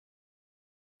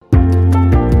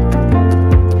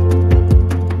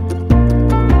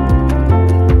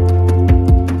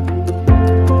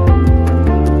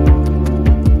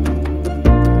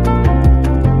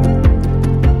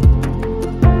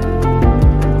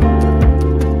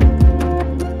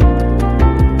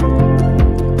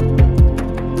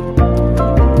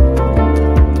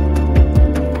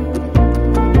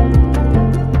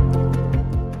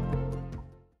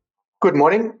Good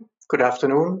morning, good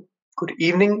afternoon, good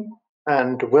evening,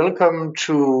 and welcome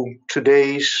to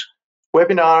today's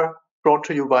webinar brought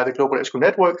to you by the Global ESCO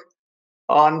Network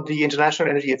on the International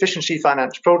Energy Efficiency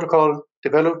Finance Protocol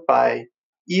developed by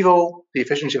EVO, the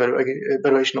Efficiency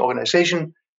Valuation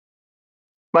Organization.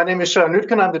 My name is Søren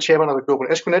Lütken. I'm the chairman of the Global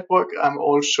ESCO Network. I'm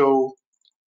also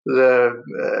the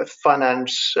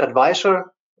finance advisor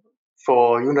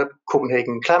for UNEP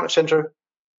Copenhagen Climate Center,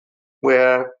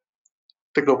 where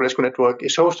the Global ESCO Network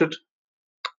is hosted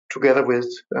together with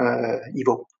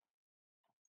EVO.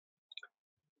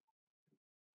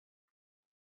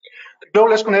 The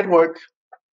Global ESCO Network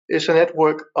is a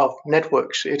network of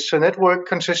networks. It's a network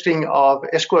consisting of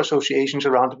ESCO associations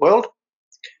around the world.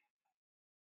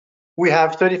 We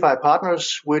have 35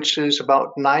 partners, which is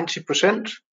about 90%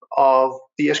 of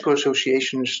the ESCO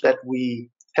associations that we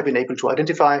have been able to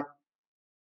identify.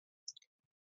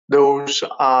 Those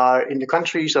are in the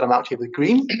countries that are marked here with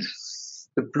green.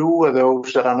 The blue are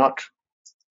those that are not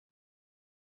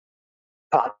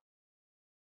partners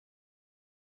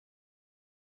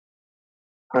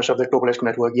of the Global ESCO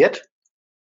Network yet.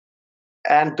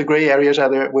 And the gray areas are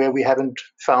there where we haven't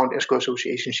found ESCO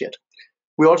associations yet.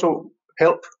 We also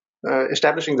help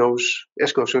establishing those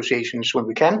ESCO associations when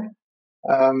we can.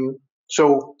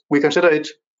 So we consider it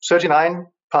 39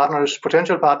 partners,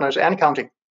 potential partners, and counting.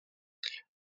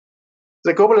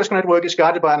 The Global ESCO Network is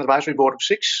guided by an advisory board of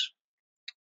 6.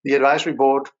 The advisory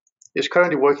board is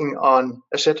currently working on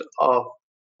a set of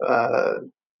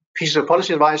pieces of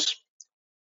policy advice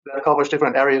that covers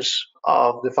different areas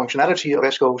of the functionality of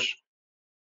ESCOs,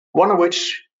 one of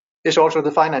which is also the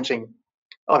financing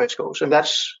of ESCOs, and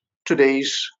that's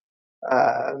today's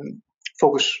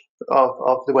focus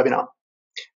of the webinar.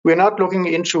 We're not looking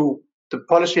into the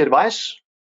policy advice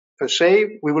per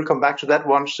se. We will come back to that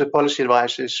once the policy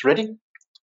advice is ready,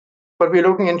 but we're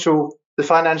looking into the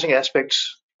financing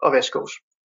aspects of ESCOs.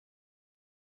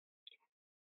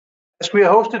 As we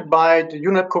are hosted by the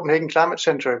UNEP Copenhagen Climate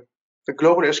Center, the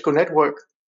Global ESCO Network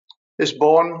is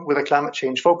born with a climate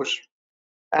change focus.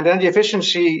 And energy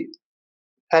efficiency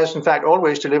has in fact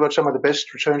always delivered some of the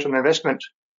best returns on investment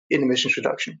in emissions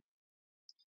reduction.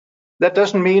 That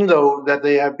doesn't mean though that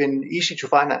they have been easy to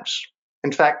finance.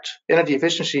 In fact, energy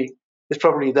efficiency is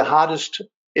probably the hardest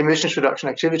emissions reduction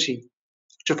activity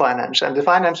to finance, and the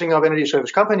financing of energy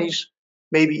service companies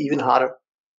may be even harder.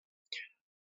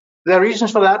 There are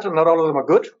reasons for that, and not all of them are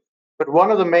good, but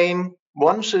one of the main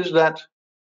ones is that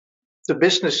the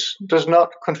business does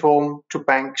not conform to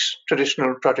banks'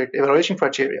 traditional project evaluation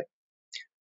criteria.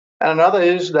 And another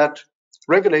is that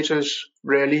regulators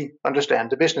rarely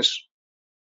understand the business.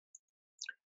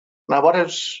 Now, what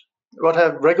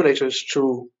have regulators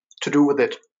to do with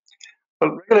it?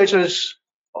 Well, regulators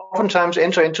oftentimes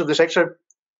enter into the sector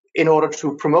in order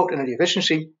to promote energy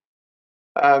efficiency,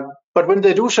 but when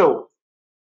they do so,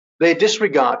 they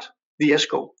disregard the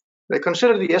ESCO. They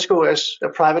consider the ESCO as a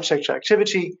private sector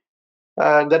activity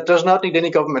that does not need any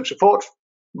government support,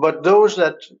 but those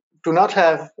that do not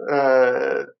have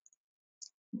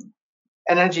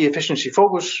energy efficiency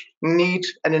focus need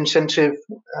an incentive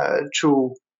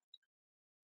to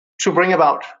bring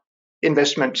about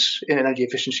investments in energy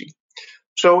efficiency.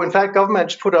 So in fact,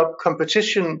 governments put up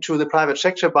competition to the private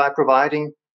sector by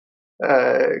providing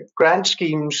grant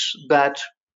schemes that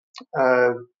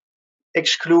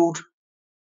exclude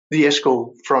the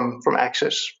ESCO from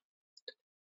access.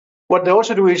 What they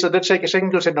also do is that they take a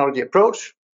single technology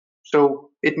approach. So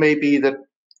it may be that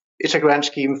it's a grant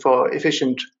scheme for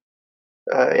efficient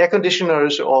air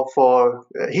conditioners or for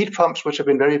heat pumps, which have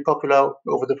been very popular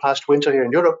over the past winter here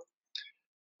in Europe.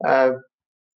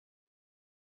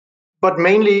 But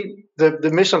mainly the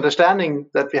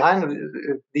misunderstanding that behind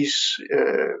these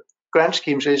grant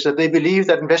schemes is that they believe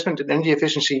that investment in energy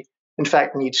efficiency in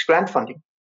fact needs grant funding.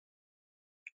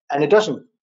 And it doesn't,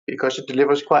 because it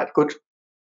delivers quite good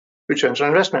returns on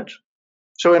investment.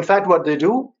 So in fact, what they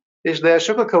do is they're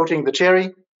sugarcoating the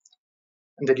cherry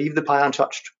and they leave the pie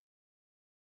untouched.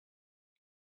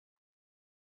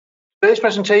 Today's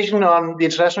presentation on the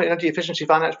International Energy Efficiency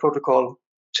Finance Protocol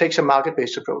takes a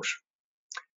market-based approach.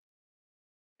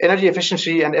 Energy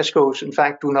efficiency and ESCOs, in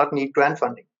fact, do not need grant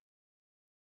funding.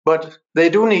 But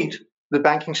they do need the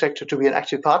banking sector to be an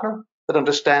active partner that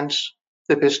understands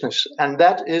the business. And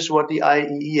that is what the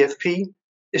IEEFP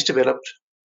is developed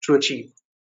to achieve.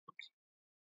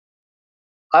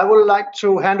 I would like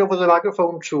to hand over the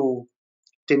microphone to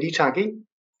Denis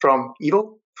from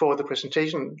EVO for the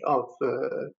presentation of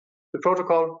the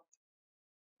protocol,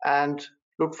 and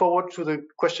look forward to the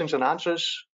questions and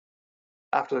answers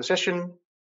after the session.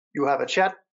 You have a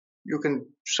chat. You can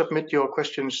submit your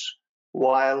questions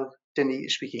while Denis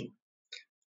is speaking.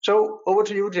 So over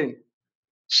to you, Denis.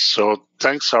 So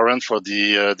thanks, Søren, for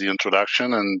the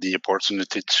introduction and the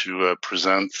opportunity to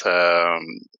present a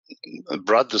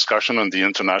broad discussion on the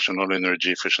International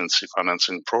Energy Efficiency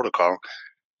Financing Protocol,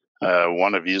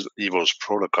 one of EVO's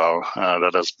protocol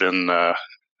that has been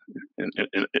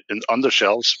on the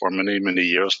shelves for many, many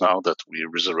years now, that we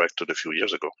resurrected a few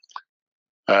years ago.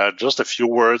 Just a few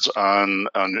words on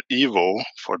EVO,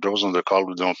 for those on the call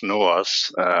who don't know us.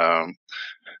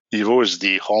 EVO is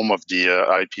the home of the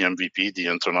IPMVP, the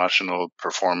International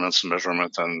Performance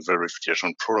Measurement and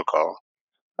Verification Protocol.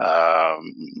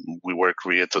 We were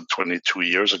created 22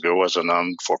 years ago as a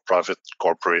non-for-profit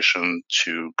corporation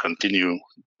to continue,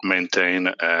 maintain,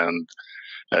 and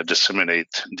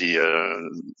disseminate the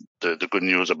good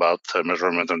news about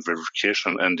measurement and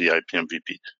verification and the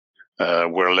IPMVP.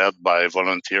 We're led by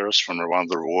volunteers from around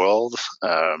the world.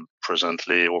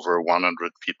 Presently, over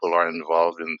 100 people are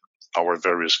involved in our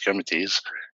various committees.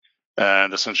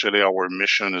 And essentially, our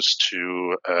mission is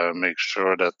to make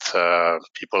sure that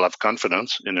people have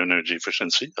confidence in energy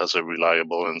efficiency as a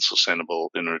reliable and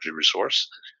sustainable energy resource,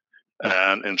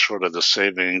 and ensure that the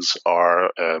savings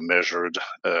are measured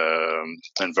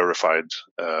and verified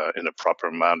in a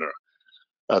proper manner.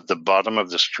 At the bottom of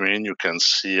the screen, you can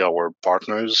see our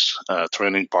partners,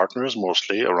 training partners,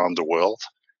 mostly around the world.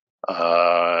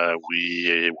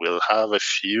 We will have a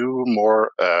few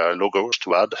more logos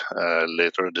to add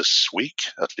later this week,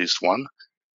 at least one,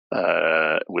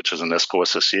 which is an ESCO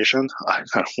association. I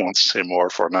won't say more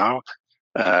for now.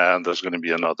 And there's going to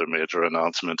be another major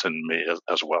announcement in May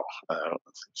as well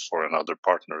for another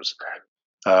partners.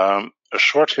 A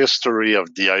short history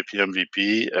of the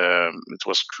IPMVP. It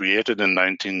was created in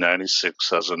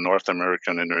 1996 as a North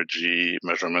American Energy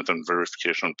Measurement and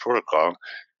Verification Protocol.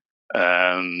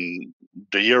 And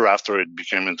the year after, it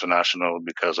became international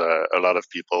because a lot of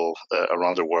people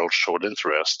around the world showed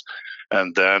interest.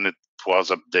 And then it was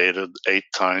updated 8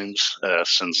 times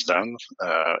since then.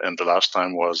 And the last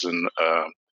time was in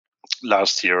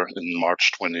last year in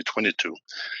March 2022.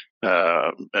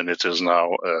 And it is now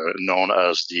known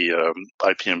as the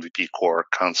IPMVP Core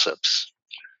Concepts.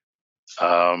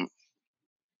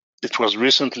 It was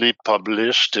recently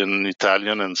published in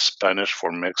Italian and Spanish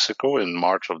for Mexico in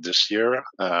March of this year.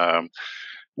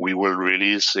 We will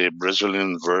release a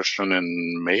Brazilian version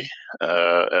in May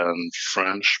and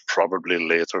French probably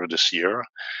later this year.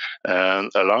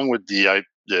 And along with the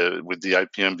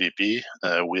IPMVP,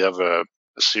 we have a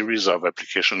series of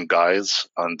application guides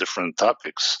on different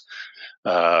topics.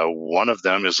 One of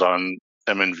them is on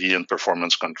M&V and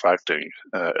performance contracting.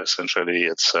 Essentially,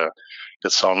 it's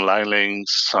outlining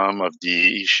some of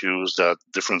the issues that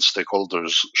different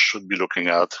stakeholders should be looking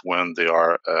at when they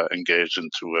are engaged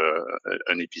into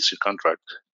an EPC contract.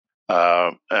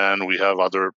 And we have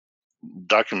other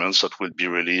documents that will be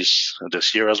released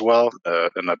this year as well,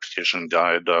 an application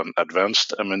guide on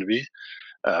advanced M&V,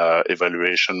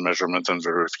 evaluation, measurement, and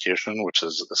verification, which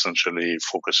is essentially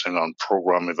focusing on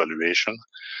program evaluation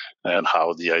and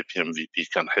how the IPMVP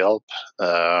can help.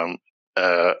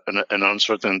 An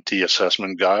uncertainty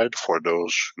assessment guide for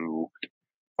those who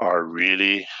are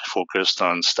really focused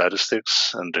on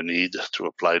statistics and the need to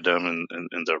apply them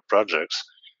in their projects.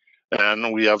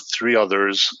 And we have three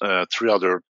other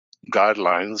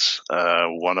guidelines.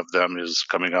 One of them is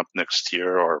coming up next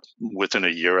year, or within a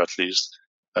year at least.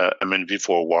 M&V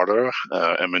for water,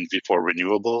 M&V for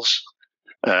renewables,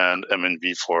 and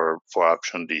M&V for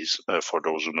option Ds, for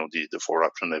those who know the 4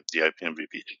 option of the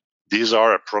IPMVP. These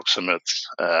are approximate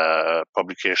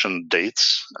publication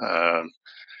dates. I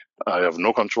have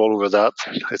no control over that.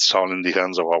 It's all in the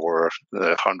hands of our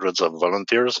hundreds of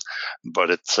volunteers,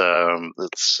 but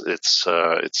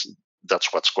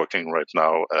that's what's working right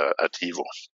now at EVO.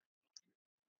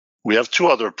 We have 2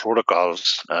 other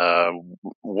protocols.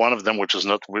 One of them, which is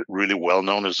not really well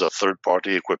known, is the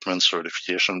third-party equipment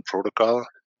certification protocol,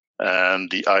 and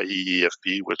the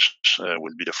IEEFP, which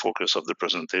will be the focus of the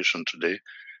presentation today.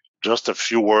 Just a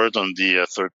few words on the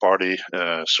third-party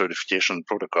certification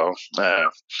protocol.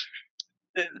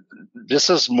 This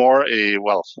is more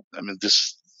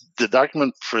the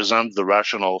document presents the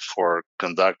rationale for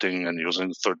conducting and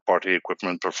using third-party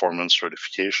equipment performance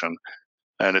certification,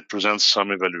 and it presents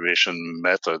some evaluation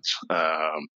methods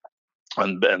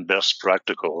and best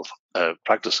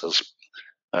practices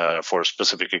for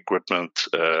specific equipment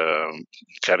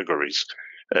categories.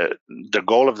 The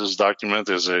goal of this document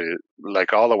is,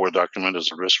 like all our document,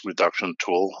 is a risk reduction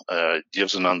tool. It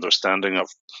gives an understanding of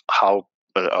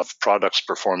products'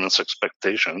 performance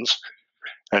expectations,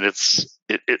 and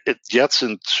it gets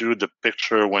into the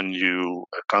picture when you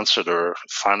consider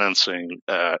financing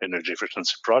energy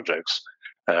efficiency projects,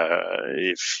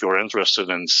 if you're interested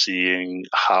in seeing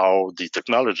how the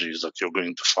technologies that you're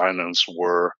going to finance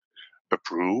were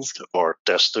approved or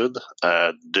tested,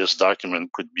 this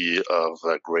document could be of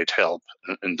great help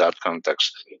in that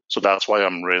context. So that's why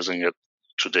I'm raising it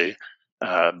today,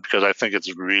 because I think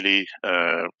it's really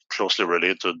closely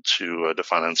related to the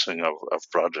financing of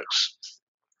projects.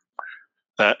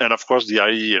 And of course, the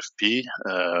IEEFP.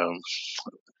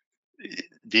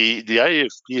 The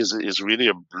IEEFP is really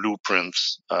a blueprint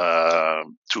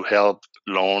to help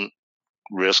loan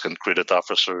risk and credit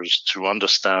officers to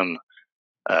understand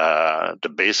the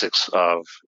basics of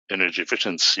energy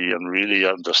efficiency and really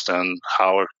understand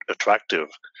how attractive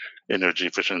energy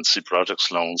efficiency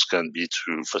projects loans can be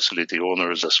to facility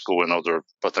owners, ESCO, and other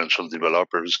potential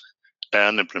developers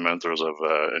and implementers of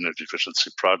energy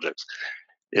efficiency projects.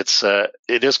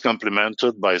 It is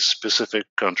complemented by specific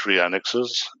country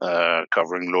annexes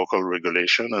covering local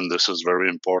regulation, and this is very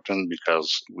important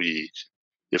because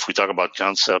if we talk about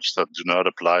concepts that do not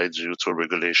apply due to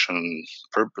regulation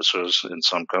purposes in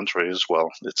some countries, well,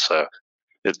 it's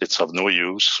of no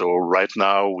use. So right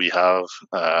now we have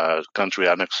country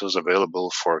annexes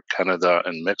available for Canada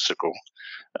and Mexico,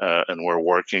 and we're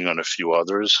working on a few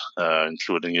others,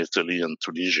 including Italy and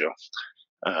Tunisia.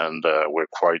 And we're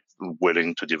quite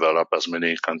willing to develop as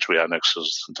many country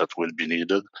annexes that will be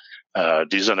needed.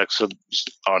 These annexes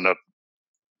are not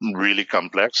really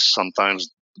complex.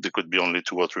 Sometimes they could be only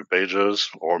 2 or 3 pages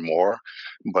or more,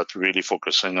 but really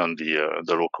focusing on the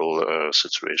local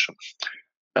situation.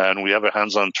 And we have a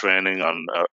hands-on training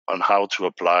on how to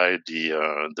apply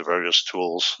the various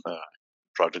tools,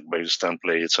 project-based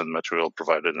templates and material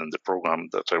provided in the program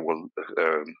that I will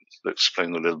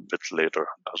explain a little bit later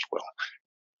as well.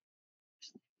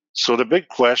 So the big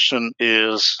question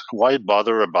is, why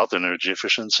bother about energy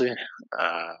efficiency?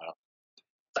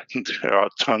 There are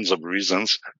tons of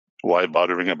reasons why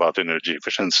bothering about energy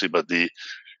efficiency, but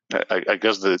I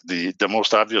guess the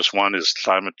most obvious one is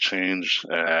climate change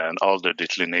and all the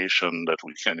declination that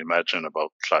we can imagine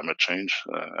about climate change.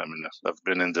 I mean, I've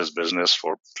been in this business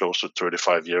for close to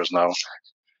 35 years now,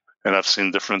 and I've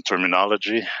seen different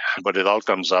terminology, but it all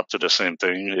comes up to the same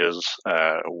thing: is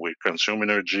we consume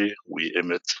energy, we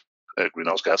emit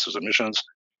greenhouse gases emissions,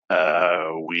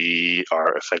 we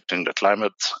are affecting the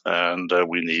climate, and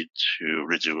we need to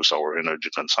reduce our energy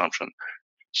consumption.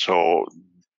 So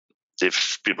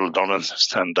if people don't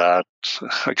understand that,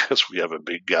 I guess we have a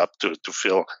big gap to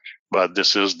fill. But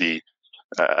this is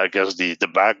I guess the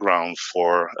background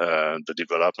for the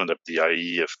development of the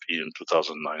IEEFP in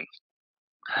 2009.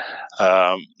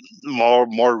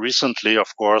 More recently,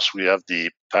 of course, we have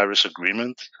the Paris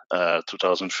Agreement,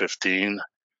 2015,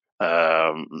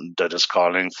 that is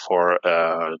calling for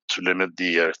to limit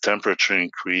the temperature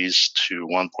increase to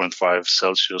 1.5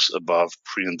 Celsius above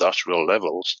pre-industrial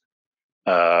levels.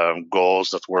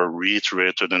 Goals that were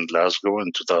reiterated in Glasgow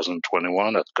in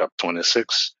 2021 at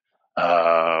COP26,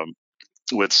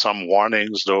 with some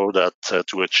warnings, though, that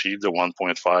to achieve the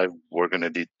 1.5, we're going to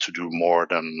need to do more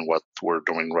than what we're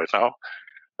doing right now.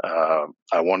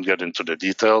 I won't get into the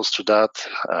details to that,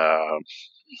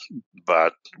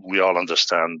 but we all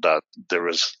understand that there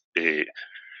is a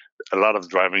lot of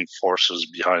driving forces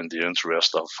behind the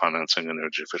interest of financing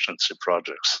energy efficiency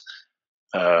projects.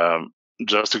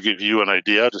 Just to give you an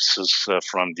idea, this is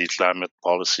from the Climate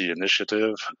Policy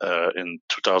Initiative. In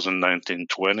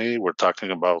 2019-20, we're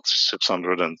talking about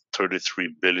 $633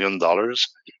 billion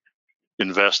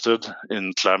invested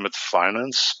in climate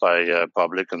finance by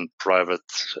public and private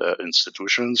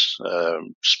institutions,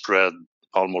 spread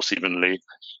almost evenly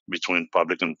between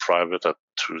public and private at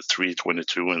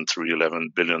 $322 and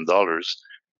 $311 billion.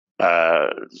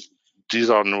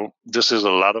 This is a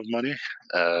lot of money,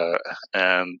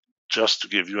 and just to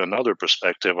give you another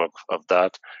perspective of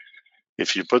that,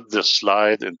 if you put this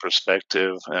slide in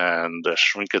perspective and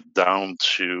shrink it down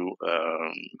to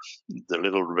the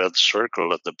little red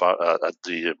circle at the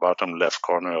bottom left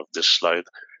corner of this slide,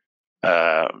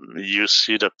 you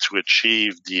see that to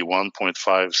achieve the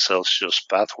 1.5 Celsius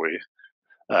pathway,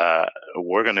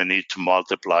 we're going to need to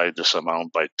multiply this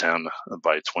amount by 10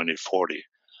 by 2040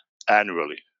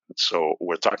 annually. So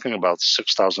we're talking about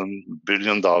 $6,000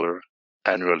 billion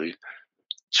annually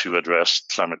to address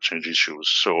climate change issues.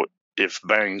 So if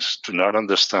banks do not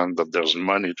understand that there's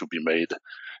money to be made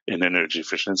in energy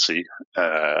efficiency,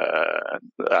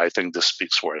 I think this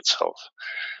speaks for itself.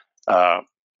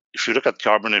 If you look at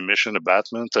carbon emission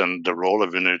abatement and the role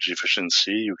of energy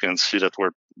efficiency, you can see that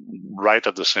we're right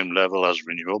at the same level as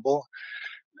renewable.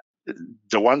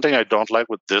 The one thing I don't like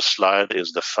with this slide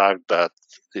is the fact that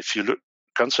if you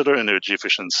consider energy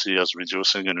efficiency as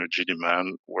reducing energy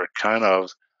demand, we're kind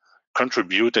of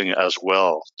contributing as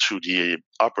well to the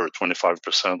upper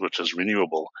 25%, which is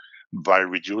renewable, by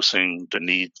reducing the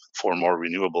need for more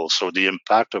renewables. So the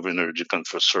impact of energy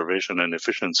conservation and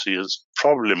efficiency is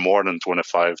probably more than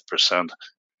 25%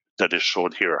 that is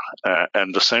showed here.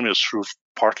 And the same is true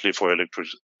partly for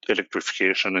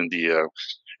electrification in the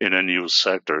in unused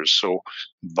sectors. So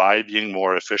by being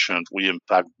more efficient, we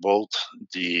impact both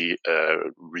the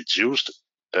reduced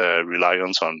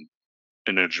reliance on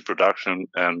energy production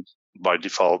and by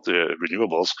default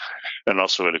renewables, and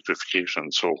also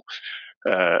electrification. So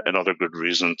another good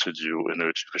reason to do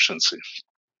energy efficiency.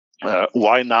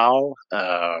 Why now?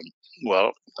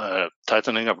 Well,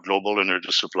 tightening of global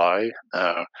energy supply.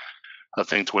 I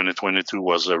think 2022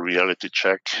 was a reality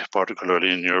check,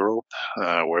 particularly in Europe,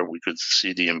 where we could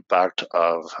see the impact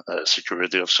of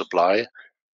security of supply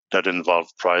that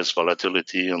involved price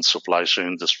volatility and supply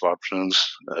chain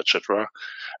disruptions, etc.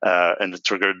 And it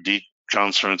triggered deep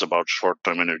concerns about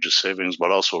short-term energy savings,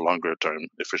 but also longer-term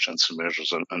efficiency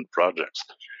measures and projects.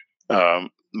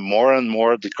 More and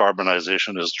more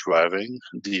decarbonization is driving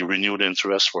the renewed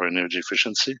interest for energy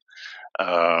efficiency.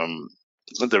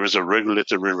 There is a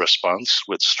regulatory response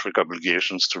with strict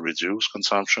obligations to reduce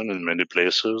consumption in many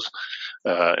places.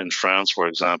 In France, for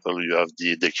example, you have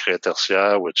the Décret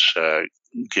tertiaire, which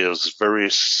gives very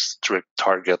strict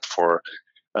target for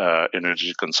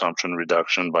energy consumption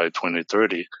reduction by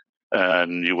 2030.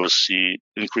 And you will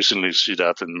increasingly see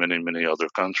that in many other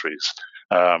countries.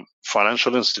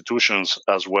 Financial institutions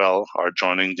as well are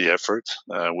joining the effort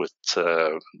with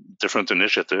different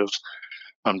initiatives.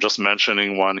 I'm just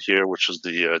mentioning one here, which is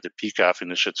the PCAF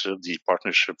initiative, the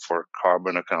Partnership for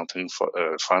Carbon Accounting for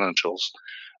Financials,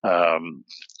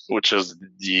 which is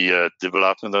the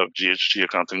development of GHG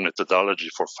accounting methodology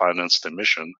for financed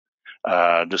emission.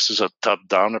 This is a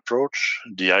top-down approach.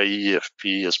 The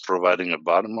IEEFP is providing a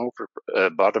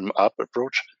bottom-up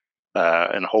approach,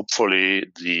 and hopefully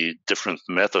the different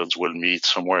methods will meet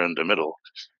somewhere in the middle.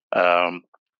 And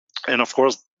of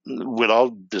course, with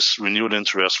all this renewed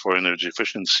interest for energy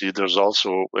efficiency, there's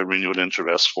also a renewed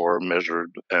interest for measured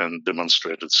and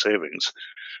demonstrated savings.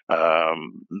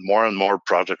 More and more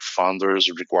project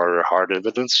funders require hard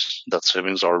evidence that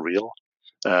savings are real,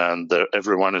 and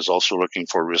everyone is also looking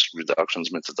for risk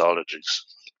reductions methodologies.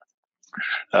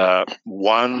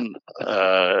 One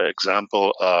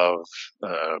example of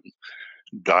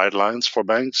guidelines for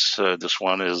banks. This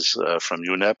one is from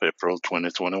UNEP, April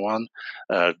 2021.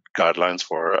 Guidelines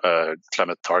for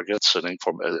climate targets setting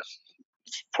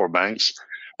for banks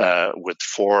with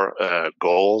 4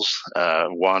 goals.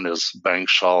 One is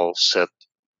banks shall set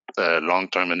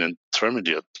long-term and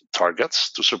intermediate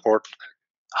targets to support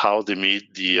how they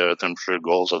meet the temperature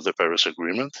goals of the Paris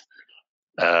Agreement.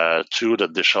 2,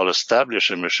 that they shall establish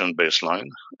emission baseline,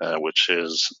 which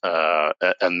is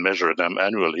and measure them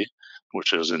annually,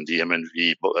 which is in the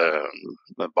MNV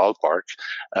ballpark.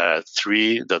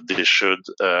 3, that they should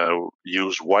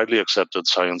use widely accepted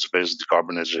science-based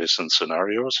decarbonization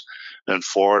scenarios. And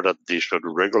 4, that they should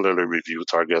regularly review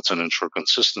targets and ensure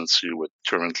consistency with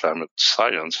current climate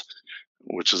science,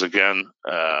 which is again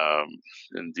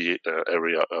in the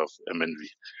area of MNV.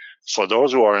 For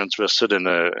those who are interested in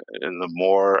a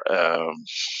more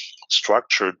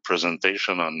structured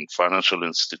presentation on financial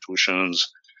institutions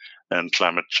and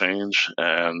climate change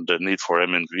and the need for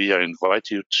MNV, I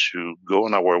invite you to go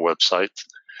on our website.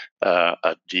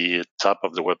 At the top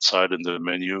of the website in the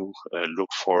menu,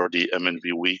 look for the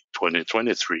MNV Week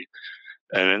 2023.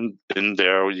 And in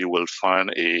there, you will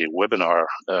find a webinar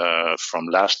from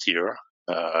last year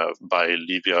by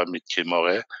Livia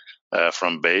Mitke-Moret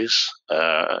from BASE,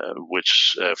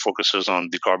 which focuses on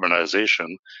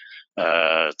decarbonization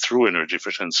through energy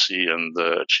efficiency and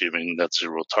achieving net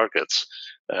zero targets.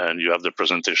 And you have the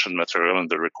presentation material and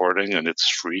the recording, and it's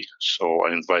free. So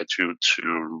I invite you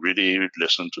to really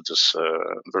listen to this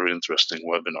very interesting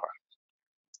webinar.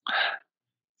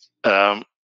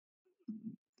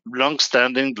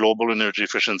 Long-standing global energy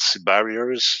efficiency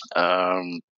barriers.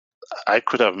 I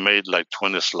could have made like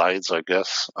 20 slides, I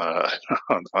guess,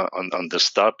 on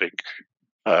this topic.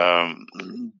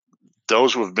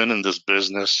 Those who have been in this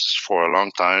business for a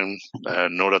long time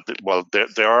know that,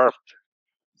 there are,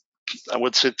 I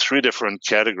would say, 3 different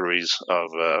categories of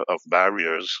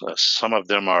barriers. Some of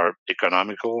them are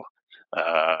economical,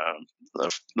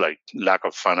 like lack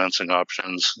of financing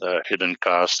options, hidden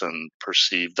costs, and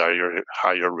perceived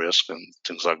higher risk, and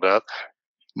things like that.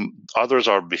 Others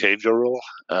are behavioral,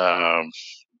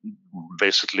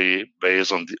 basically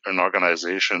based on an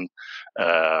organization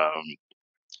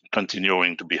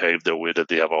continuing to behave the way that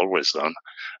they have always done.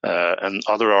 And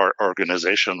other are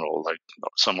organizational, like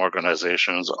some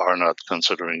organizations are not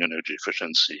considering energy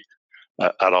efficiency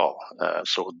at all.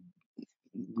 So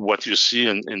what you see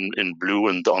in blue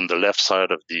and on the left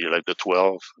side of the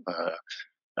 12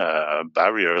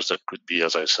 barriers that could be,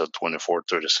 as I said, 24,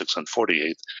 36, and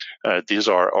 48, these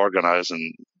are organized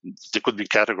and they could be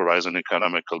categorized in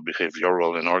economical,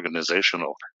 behavioral, and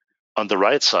organizational. On the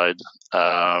right side,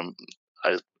 I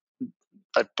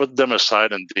put them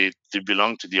aside and they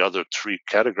belong to the other three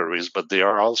categories, but they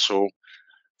are also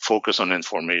focused on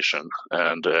information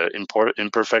and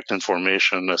imperfect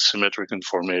information, asymmetric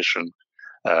information,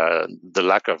 the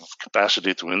lack of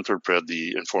capacity to interpret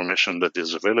the information that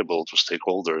is available to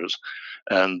stakeholders,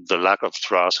 and the lack of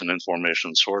trust in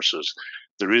information sources.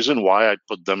 The reason why I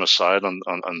put them aside on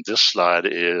this slide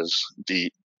is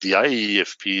the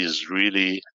IEEFP is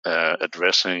really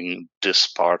addressing this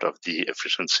part of the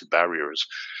efficiency barriers,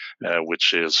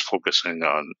 which is focusing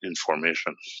on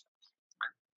information.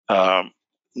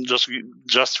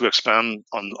 Just to expand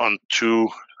on two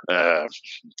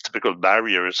typical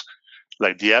barriers,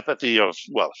 like the apathy of,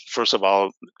 well, first of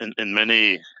all, in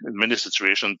many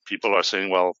situations, people are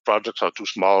saying, well, projects are too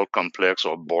small, complex,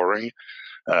 or boring,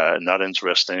 not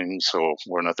interesting, so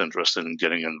we're not interested in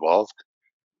getting involved.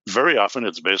 Very often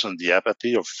it's based on the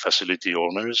apathy of facility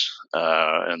owners,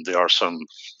 and there are some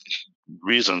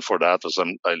reasons for that, as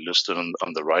I listed on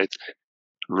the right.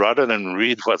 Rather than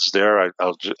read what's there,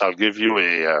 I'll give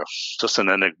you just an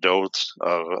anecdote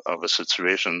of a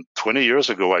situation. 20 years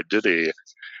ago, I did a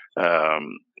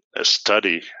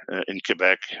study in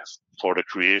Quebec for the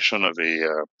creation of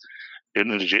an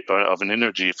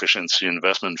energy efficiency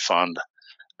investment fund,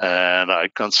 and I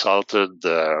consulted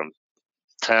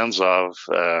tens of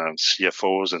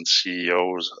CFOs and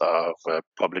CEOs of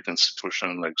public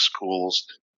institutions like schools,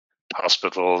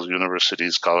 hospitals,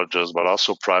 universities, colleges, but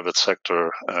also private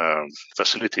sector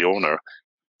facility owner.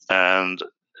 And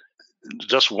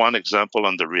just one example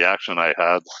on the reaction I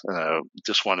had,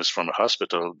 this one is from a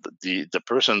hospital. The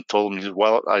person told me,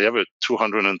 well, I have a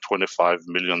 $225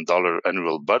 million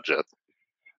annual budget.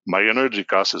 My energy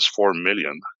cost is $4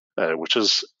 million, which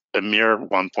is a mere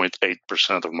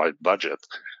 1.8% of my budget,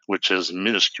 which is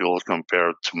minuscule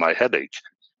compared to my headache.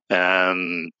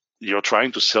 And you're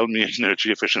trying to sell me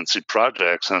energy efficiency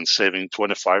projects and saving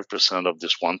 25% of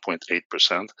this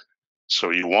 1.8%.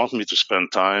 So you want me to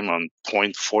spend time on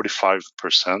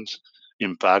 0.45%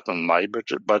 impact on my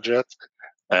budget?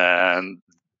 And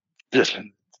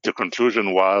the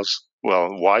conclusion was,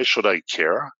 well, why should I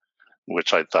care?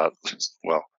 Which I thought,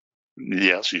 well,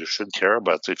 yes, you should care,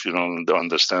 but if you don't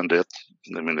understand it,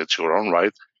 I mean, it's your own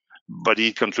right. But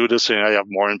he concluded saying, I have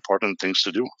more important things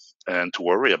to do and to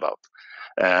worry about.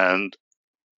 And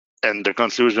the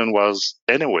conclusion was,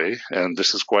 anyway, and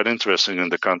this is quite interesting in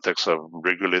the context of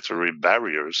regulatory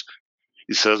barriers,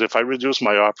 he says, if I reduce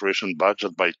my operation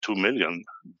budget by 2 million,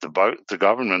 the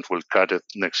government will cut it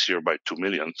next year by 2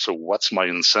 million. So what's my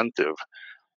incentive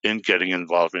in getting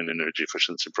involved in energy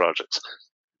efficiency projects?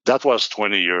 That was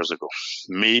 20 years ago.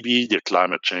 Maybe the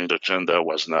climate change agenda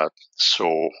was not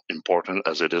so important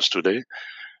as it is today.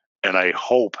 And I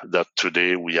hope that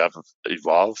today we have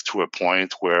evolved to a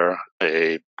point where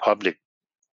a public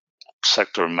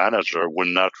sector manager would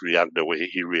not react the way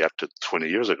he reacted 20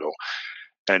 years ago.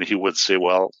 And he would say,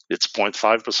 well, it's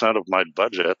 0.5% of my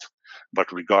budget,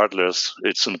 but regardless,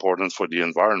 it's important for the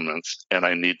environment and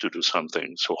I need to do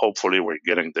something. So hopefully we're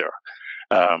getting there.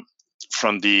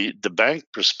 From the bank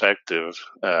perspective,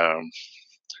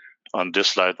 on this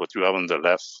slide, what you have on the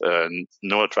left,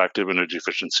 no attractive energy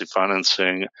efficiency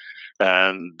financing.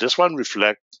 And this one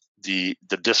reflects the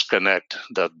disconnect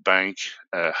that banks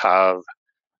have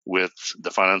with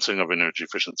the financing of energy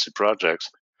efficiency projects.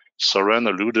 Søren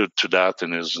alluded to that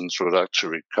in his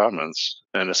introductory comments.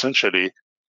 And essentially,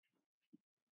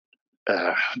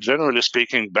 generally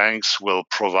speaking, banks will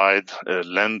provide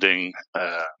lending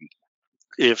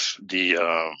if the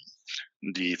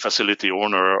facility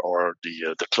owner or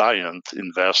the client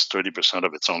invests 30%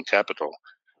 of its own capital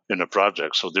in a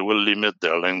project. So they will limit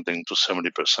their lending to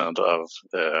 70% of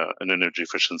an energy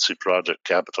efficiency project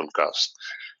capital cost.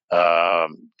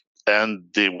 And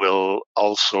they will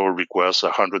also request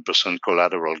 100%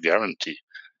 collateral guarantee.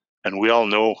 And we all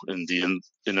know in the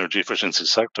energy efficiency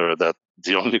sector that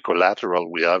the only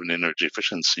collateral we have in energy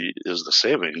efficiency is the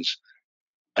savings.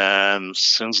 And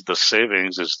since the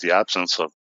savings is the absence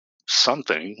of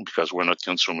something, because we're not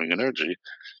consuming energy,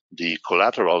 the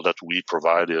collateral that we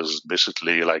provide is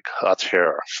basically like hot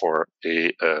air for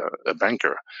a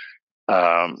banker.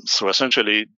 So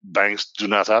essentially, banks do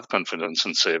not have confidence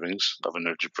in savings of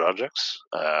energy projects,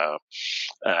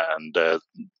 and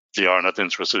they are not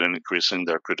interested in increasing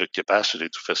their credit capacity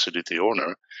to facility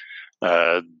owner.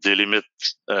 They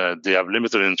have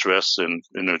limited interest in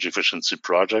energy efficiency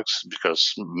projects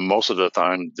because most of the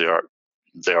time they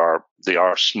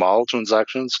are small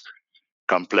transactions,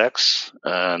 complex,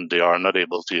 and they are not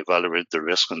able to evaluate the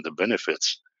risk and the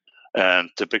benefits. And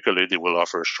typically, they will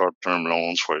offer short-term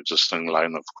loans for existing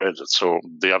line of credit. So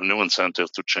they have no incentive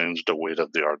to change the way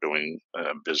that they are doing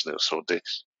business. So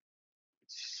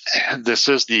this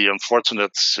is the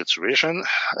unfortunate situation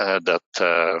that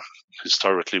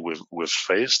historically we've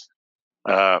faced.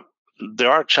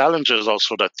 There are challenges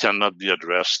also that cannot be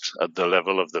addressed at the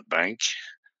level of the bank.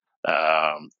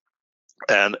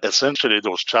 And essentially,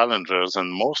 those challenges,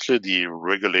 and mostly the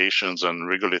regulations and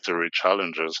regulatory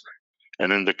challenges,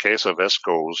 and in the case of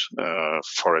ESCOs,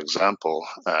 for example,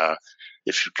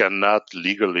 if you cannot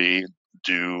legally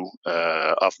do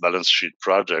off-balance sheet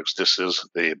projects, this is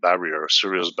a barrier, a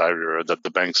serious barrier that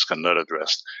the banks cannot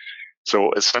address.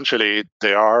 So essentially,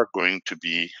 there are going to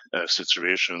be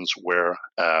situations where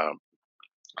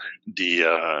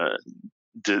the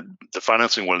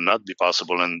financing will not be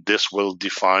possible, and this will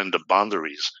define the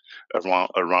boundaries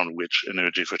around which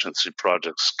energy efficiency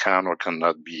projects can or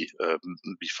cannot be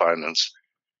financed.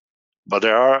 But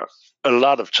there are a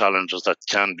lot of challenges that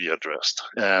can be addressed,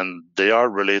 and they are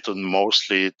related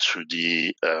mostly to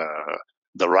the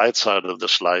right side of the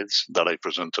slides that I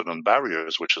presented on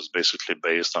barriers, which is basically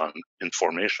based on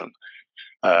information.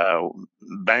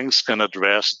 Banks can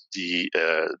address the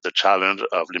challenge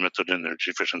of limited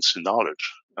energy efficiency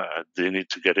knowledge. They need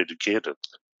to get educated,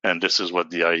 and this is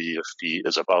what the IEEFP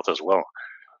is about as well.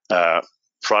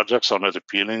 Projects are not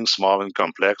appealing, small and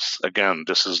complex. Again,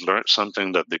 this is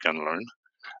something that they can learn.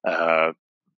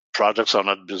 Projects are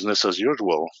not business as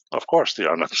usual. Of course, they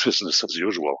are not business as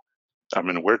usual. I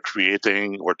mean, we're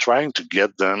trying to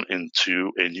get them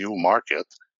into a new market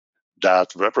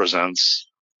that represents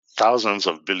thousands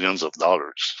of billions of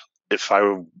dollars. If I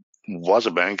was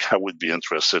a bank, I would be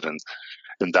interested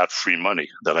in that free money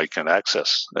that I can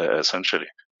access, essentially.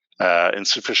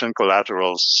 Insufficient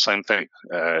collaterals, same thing.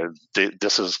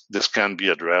 This can be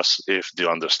addressed if they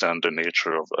understand the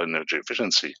nature of energy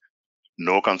efficiency.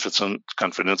 No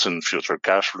confidence in future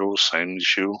cash flow, same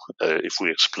issue. If we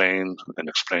explain and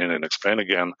explain and explain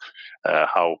again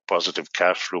how positive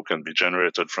cash flow can be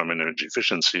generated from energy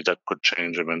efficiency, that could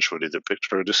change eventually the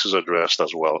picture. This is addressed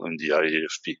as well in the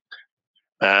IEEFP.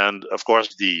 And of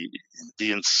course, the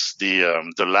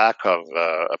lack of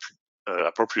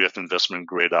appropriate investment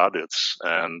grade audits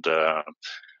and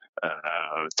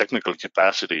technical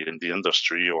capacity in the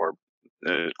industry or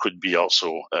could be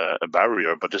also a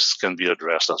barrier, but this can be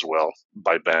addressed as well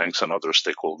by banks and other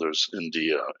stakeholders in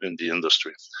the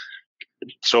industry.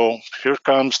 So here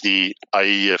comes the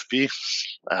IEEFP.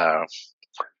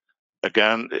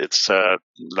 Again, it's a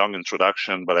long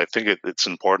introduction, but I think it's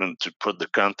important to put the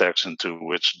context into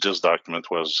which this document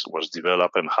was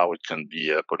developed and how it can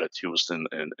be put at use in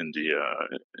the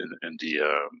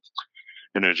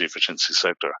energy efficiency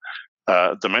sector.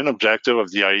 The main objective of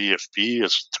the IEEFP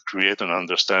is to create an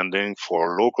understanding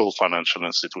for local financial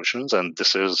institutions, and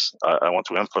this is, I want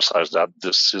to emphasize that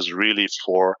this is really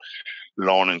for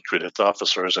loan and credit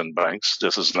officers and banks.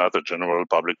 This is not a general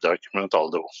public document,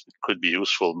 although it could be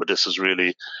useful, but this is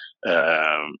really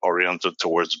oriented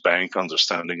towards bank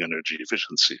understanding energy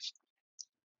efficiency.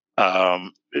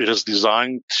 It is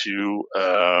designed to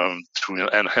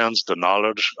enhance the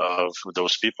knowledge of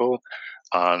those people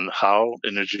on how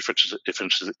energy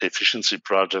efficiency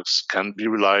projects can be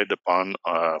relied upon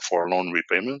for loan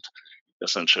repayment,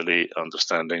 essentially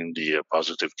understanding the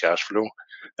positive cash flow,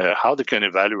 how they can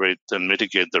evaluate and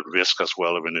mitigate the risk as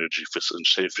well of energy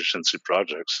efficiency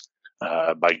projects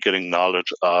by getting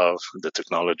knowledge of the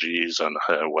technologies and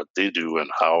what they do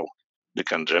and how they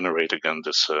can generate, again,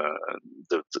 this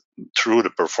through the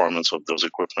performance of those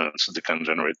equipments, they can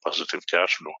generate positive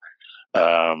cash flow.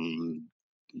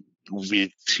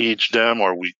 We teach them,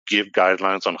 or we give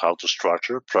guidelines on how to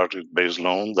structure project-based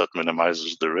loan that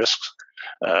minimizes the risks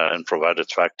and provide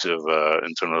attractive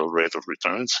internal rate of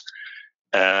returns.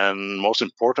 And most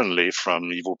importantly, from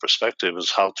EVO perspective,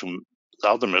 is how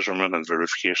the measurement and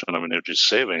verification of energy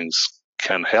savings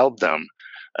can help them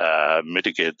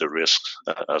mitigate the risk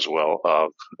as well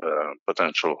of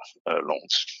potential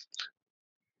loans.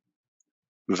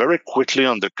 Very quickly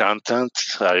on the content,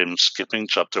 I'm skipping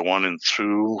chapter 1 and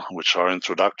 2, which are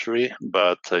introductory,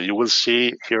 but you will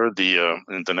see here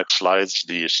in the next slides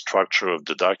the structure of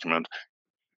the document.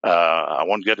 I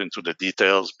won't get into the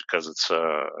details because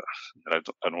I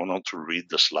don't want to read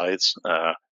the slides,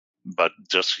 but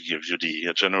just to give you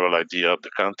a general idea of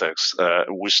the context,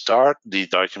 we start the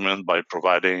document by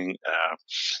providing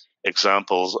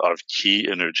examples of key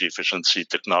energy efficiency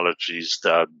technologies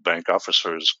that bank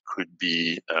officers could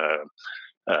be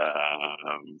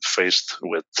faced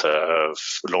with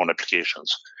loan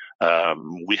applications.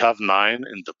 We have 9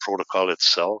 in the protocol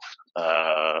itself.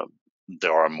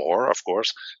 There are more, of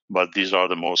course, but these are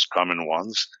the most common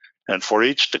ones. And for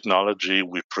each technology,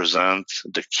 we present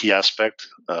the key aspect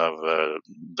of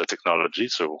the technology,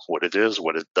 so what it is,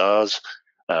 what it does,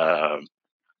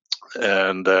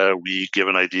 and we give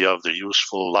an idea of the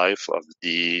useful life of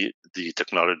the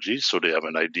technology, so they have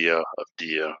an idea of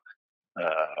the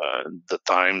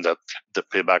time that the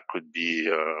payback could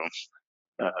be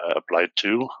applied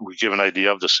to. We give an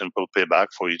idea of the simple payback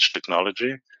for each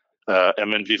technology.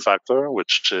 MNV factor,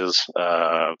 which is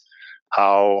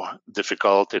how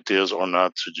difficult it is or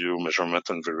not to do measurement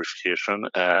and verification,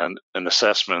 and an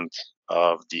assessment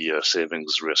of the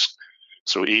savings risk.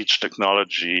 So each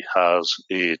technology has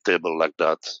a table like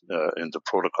that in the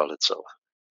protocol itself.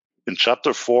 In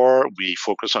Chapter 4, we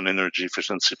focus on energy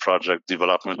efficiency project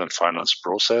development and finance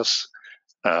process,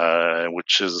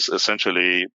 which is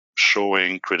essentially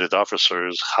showing credit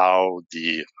officers how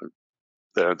the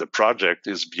project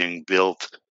is being built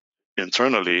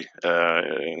internally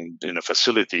in a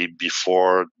facility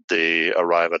before they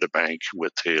arrive at a bank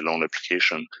with a loan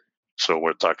application. So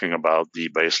we're talking about the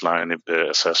baseline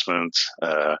assessment,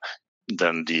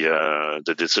 then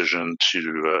the decision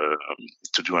to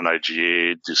do an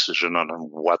IGA, decision on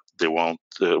what they want,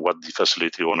 what the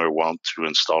facility owner want to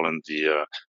install in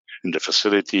the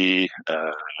facility,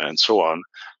 and so on.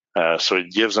 So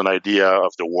it gives an idea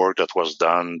of the work that was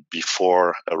done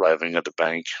before arriving at the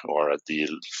bank or at the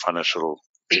financial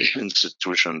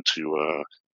institution to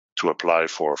apply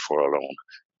for a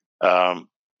loan.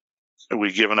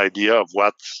 We give an idea of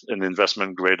what an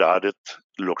investment grade audit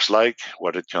looks like,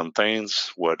 what it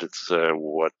contains, what it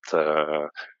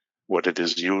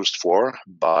is used for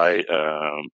by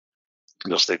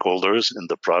the stakeholders in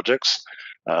the projects.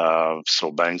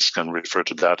 So banks can refer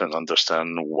to that and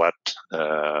understand what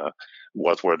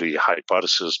were the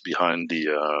hypotheses behind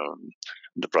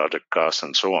the project costs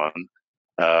and so on.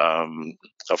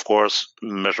 Of course,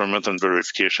 measurement and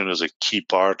verification is a key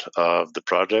part of the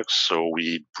project. So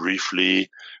we briefly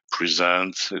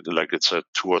present, like it's a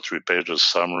 2 or 3 pages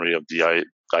summary of the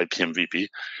IPMVP.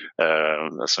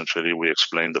 Essentially, we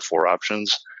explain the 4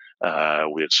 options.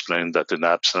 We explained that in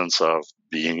absence of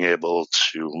being able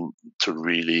to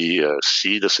really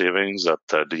see the savings, that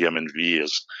the MNV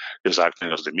is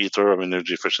acting as the meter of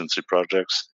energy efficiency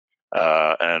projects,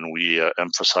 and we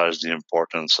emphasize the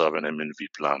importance of an MNV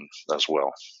plan as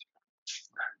well.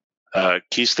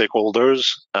 Key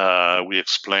stakeholders, we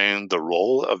explain the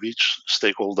role of each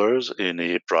stakeholders in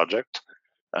a project.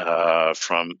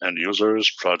 From end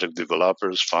users, project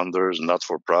developers, funders,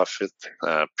 not-for-profit,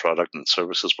 product and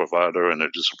services provider,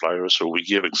 energy suppliers. So we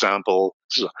give examples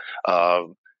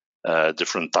of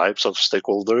different types of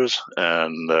stakeholders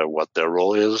and what their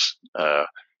role is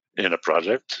in a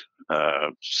project.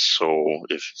 So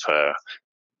if,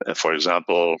 for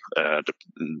example, the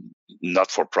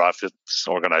not-for-profit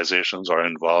organizations are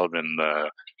involved in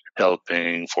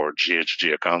helping for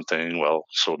GHG accounting, well,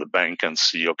 so the bank can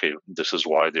see, okay, this is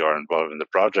why they are involved in the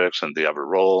projects and they have a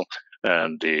role,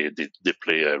 and they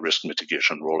play a risk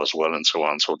mitigation role as well, and so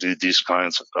on. So these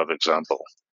kinds of examples.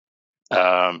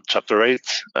 Chapter 8,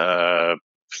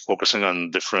 focusing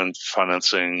on different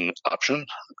financing options,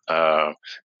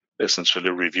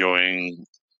 essentially reviewing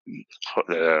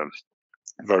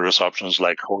various options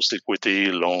like host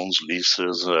equity, loans,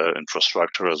 leases,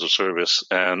 infrastructure as a service,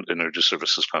 and energy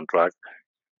services contract,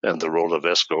 and the role of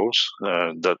ESCOs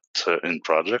in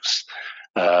projects.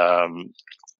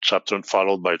 Chapter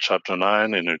followed by Chapter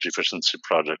 9, energy efficiency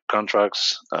project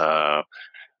contracts,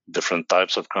 different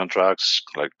types of contracts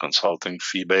like consulting,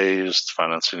 fee-based,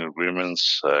 financing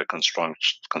agreements,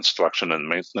 construction and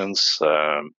maintenance,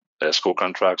 ESCO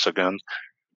contracts again,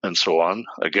 and so on.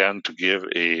 Again, to give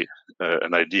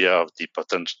an idea of the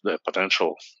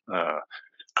potential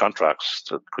contracts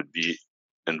that could be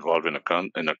involved in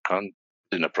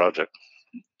a project.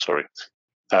 Sorry.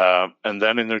 And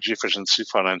then energy efficiency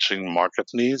financing market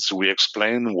needs. We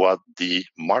explain what the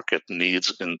market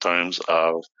needs in terms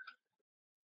of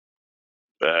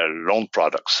loan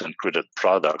products and credit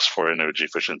products for energy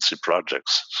efficiency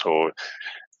projects. So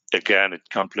again, it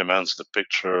complements the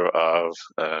picture of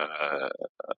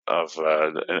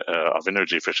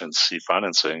energy efficiency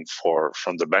financing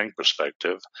from the bank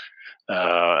perspective.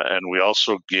 And we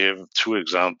also give two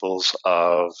examples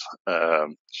of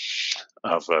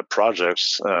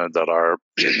projects that are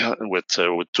with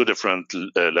two different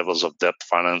levels of debt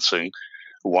financing.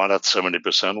 One at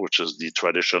 70%, which is the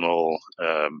traditional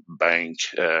bank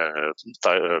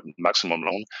maximum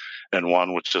loan, and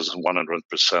one which is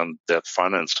 100% debt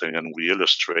financing. And we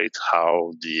illustrate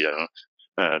how the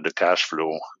cash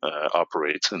flow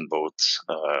operates in both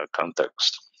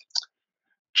contexts.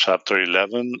 Chapter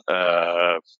 11,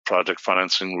 project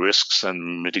financing risks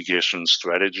and mitigation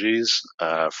strategies,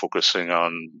 focusing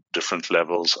on different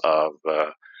levels of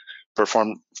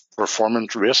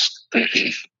performance risk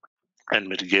and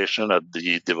mitigation at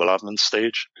the development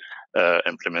stage,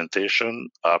 implementation,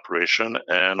 operation,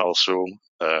 and also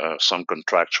some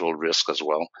contractual risk as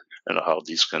well, and how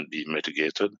these can be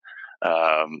mitigated.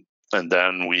 And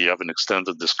then we have an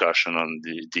extended discussion on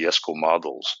the ESCO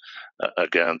models.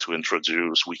 Again, we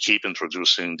keep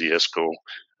introducing the ESCO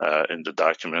in the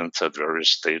document at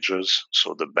various stages,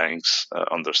 so the banks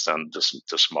understand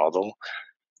this model.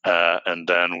 And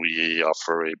then we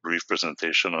offer a brief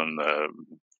presentation on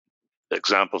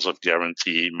examples of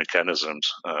guarantee mechanisms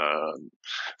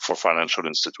for financial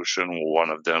institution. One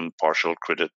of them, partial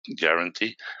credit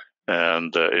guarantee,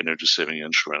 and energy saving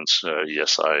insurance,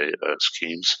 ESI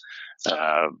schemes.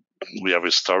 We have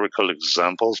historical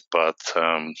examples, but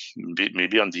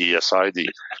maybe on the ESI,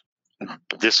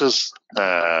 this is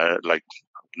like,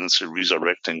 let's say,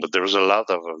 resurrecting, but there is a lot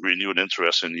of renewed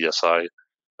interest in ESI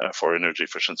for energy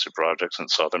efficiency projects in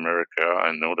South America.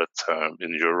 I know that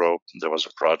in Europe, there was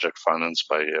a project financed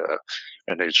by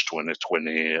NH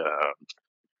 2020,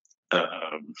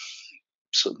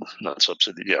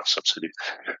 subsidy.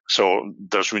 So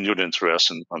there's renewed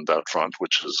interest on that front,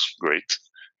 which is great.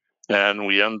 And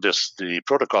we end the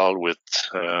protocol with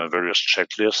various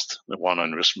checklists, one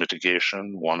on risk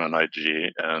mitigation, one on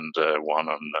IGA, and one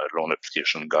on loan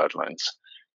application guidelines.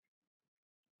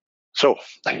 So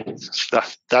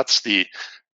that's the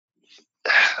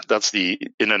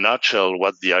in a nutshell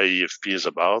what the IEEFP is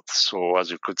about. So as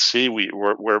you could see,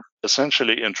 we're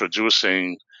essentially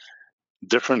introducing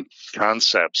different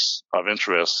concepts of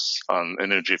interest on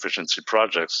energy efficiency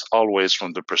projects, always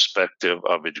from the perspective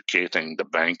of educating the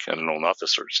bank and loan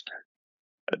officers.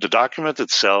 The document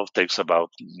itself takes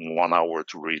about 1 hour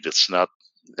to read. It's not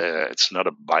a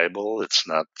Bible. It's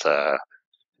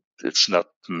not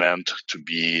meant to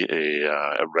be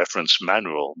a reference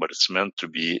manual, but it's meant to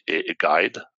be a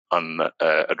guide on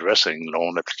addressing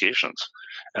loan applications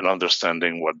and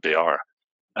understanding what they are.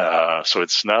 So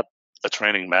it's not a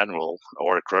training manual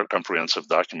or a comprehensive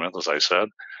document, as I said,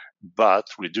 but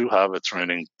we do have a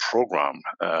training program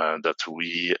that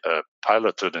we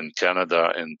piloted in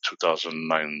Canada in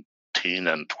 2019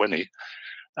 and 20.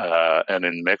 And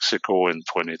in Mexico in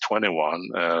 2021,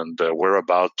 and we're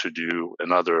about to do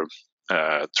another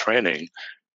training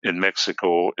in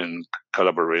Mexico in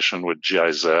collaboration with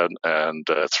GIZ and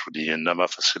through the NEMA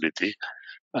facility.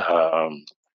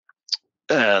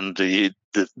 And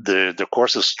the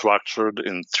course is structured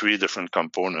in 3 different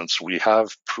components. We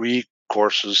have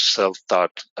pre-courses,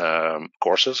 self-taught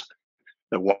courses.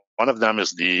 One of them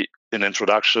is an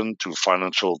introduction to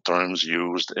financial terms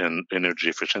used in energy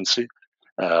efficiency.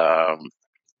 And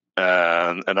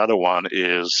another one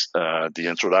is the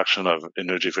introduction of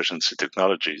energy efficiency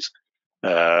technologies,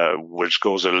 which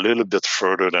goes a little bit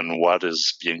further than what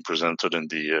is being presented in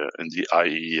the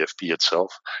IEEFP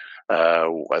itself.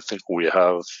 I think we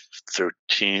have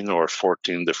 13 or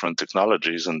 14 different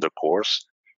technologies in the course,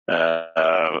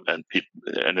 and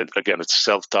it's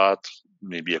self-taught,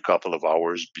 maybe a couple of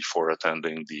hours before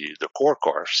attending the core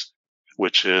course,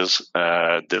 which is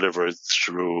delivered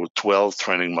through 12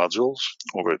 training modules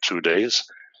over 2 days.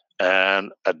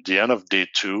 And at the end of day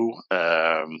 2,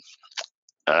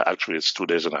 actually it's 2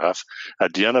 days and a half,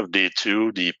 at the end of day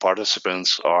 2, the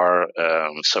participants are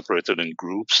separated in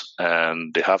groups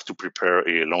and they have to prepare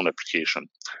a loan application.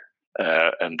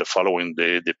 And the following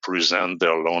day, they present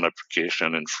their loan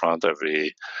application in front of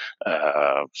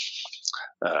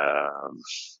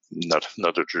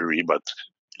not a jury, but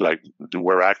like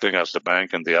we're acting as the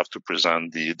bank, and they have to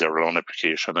present their loan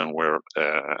application, and we're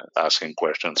asking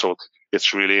questions. So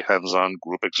it's really hands-on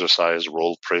group exercise,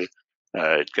 role play.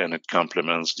 It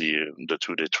complements the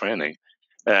 2-day training.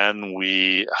 And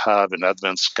we have an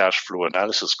advanced cash flow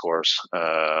analysis course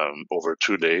over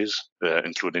 2 days,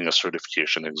 including a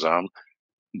certification exam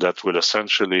that will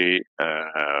essentially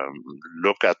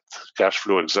look at cash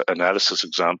flow analysis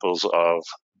examples of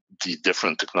the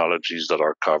different technologies that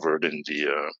are covered in the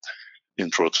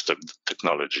Intro to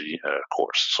Technology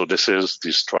course. So this is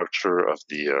the structure of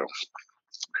the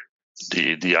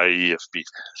IEEFP.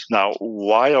 Now,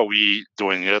 why are we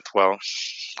doing it? Well,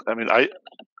 I mean,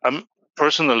 I'm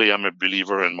personally, I'm a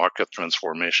believer in market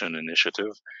transformation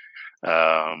initiative.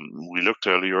 We looked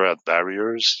earlier at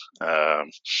barriers,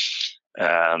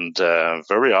 and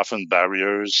very often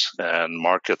barriers and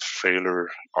market failure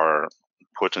are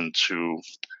put into,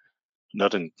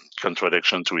 not in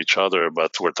contradiction to each other,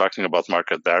 but we're talking about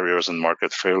market barriers and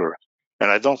market failure. And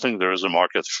I don't think there is a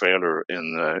market failure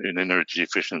in energy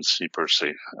efficiency per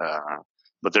se.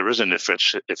 But there is an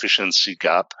efficiency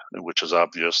gap, which is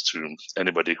obvious to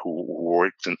anybody who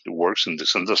works in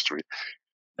this industry.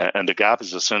 And the gap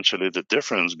is essentially the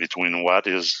difference between what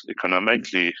is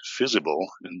economically feasible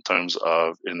in terms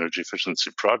of energy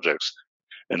efficiency projects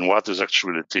and what is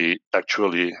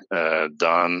actually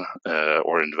done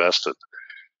or invested.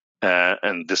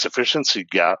 And this efficiency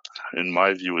gap, in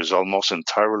my view, is almost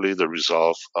entirely the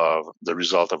result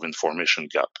of information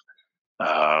gap.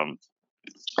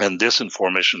 And this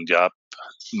information gap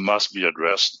must be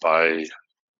addressed by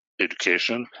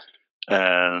education.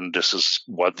 And this is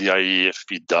what the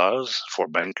IEEFP does for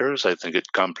bankers. I think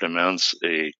it complements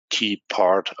a key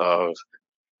part of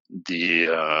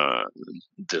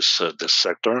this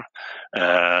sector,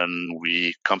 and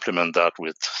we complement that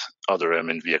with other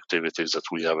M&V activities that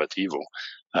we have at EVO.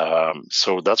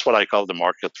 So that's what I call the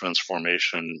market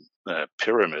transformation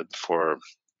pyramid for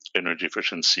energy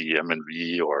efficiency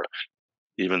M&V, or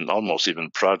almost even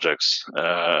projects.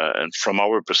 And from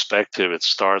our perspective, it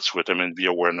starts with M&V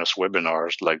awareness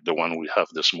webinars like the one we have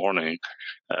this morning,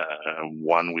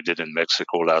 one we did in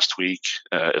Mexico last week.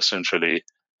 Essentially,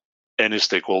 any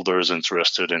stakeholders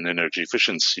interested in energy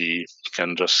efficiency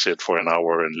can just sit for an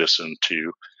hour and listen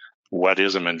to what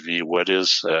is M&V, what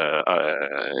is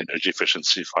energy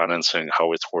efficiency financing,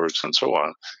 how it works, and so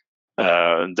on.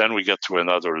 And then we get to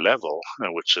another level,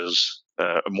 which is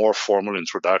a more formal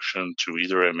introduction to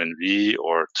either M&V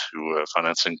or to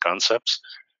financing concepts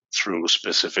through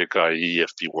specific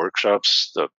IEEFP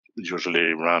workshops that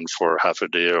usually run for half a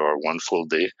day or one full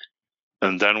day.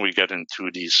 And then we get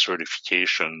into the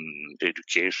certification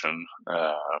education.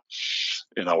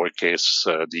 In our case,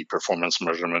 the Performance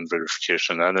Measurement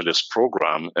Verification Analyst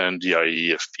Program and the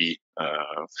IEEFP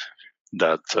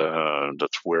that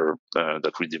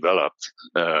we developed.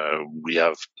 We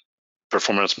have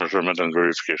performance measurement and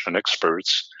verification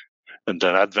experts, and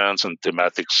then advanced and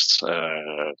thematics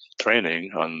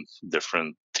training on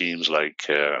different themes like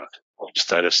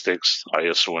statistics,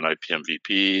 ISO and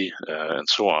IPMVP, and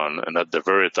so on. And at the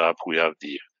very top, we have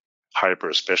the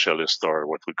hyper specialists, or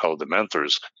what we call the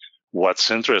mentors. What's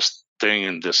interesting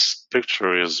in this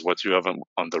picture is what you have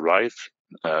on the right.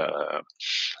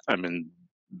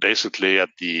 Basically at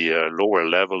the lower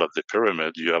level of the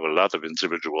pyramid, you have a lot of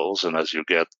individuals, and as you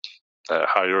get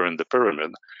higher in the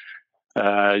pyramid,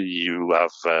 you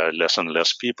have less and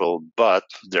less people, but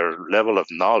their level of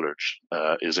knowledge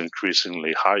is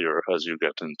increasingly higher as you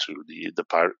get into the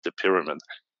pyramid.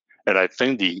 And I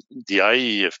think the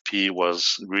IEEFP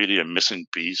was really a missing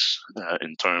piece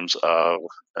in terms of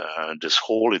this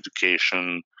whole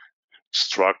education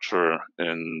structure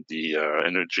in the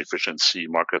energy efficiency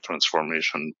market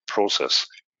transformation process.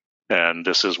 And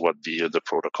this is what the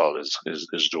protocol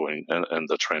is doing, and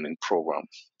the training program.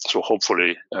 So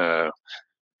hopefully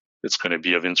it's going to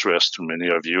be of interest to many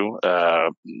of you.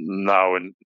 Now,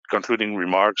 in concluding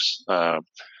remarks,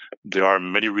 there are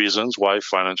many reasons why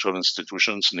financial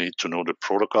institutions need to know the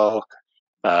protocol.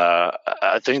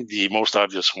 I think the most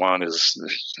obvious one is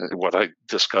what I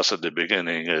discussed at the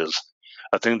beginning. Is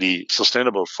I think the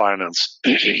sustainable finance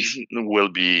will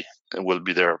be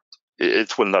there.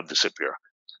 It will not disappear.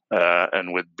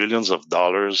 And with billions of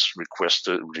dollars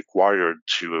required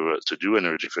to do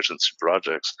energy efficiency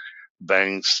projects,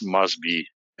 banks must be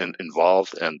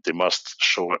involved, and they must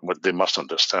they must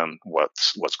understand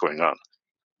what's going on.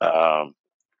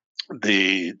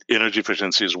 The energy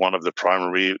efficiency is one of the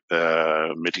primary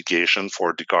mitigation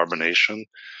for decarbonation,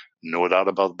 no doubt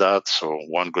about that. So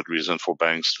one good reason for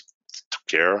banks to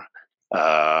care,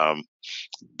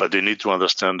 but they need to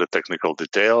understand the technical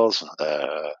details.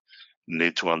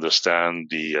 Need to understand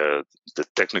the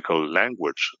technical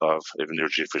language of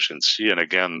energy efficiency. And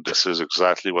again, this is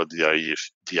exactly what the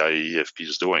IEEFP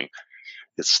is doing.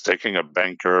 It's taking a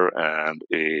banker and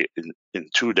in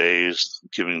 2 days,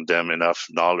 giving them enough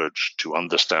knowledge to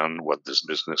understand what this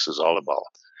business is all about,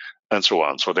 and so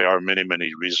on. So there are many, many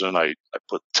reasons. I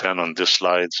put 10 on this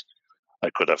slides.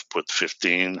 I could have put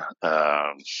 15.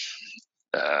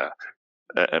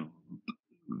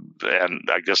 And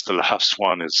I guess the last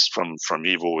one is from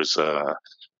EVO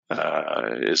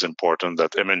is important,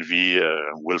 that MNV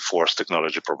will force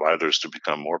technology providers to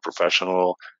become more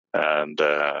professional, and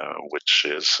which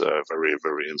is very,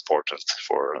 very important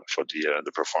for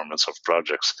the performance of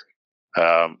projects.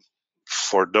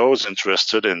 For those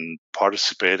interested in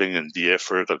participating in the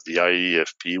effort of the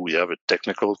IEEFP, we have a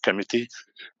technical committee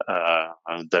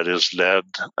that is led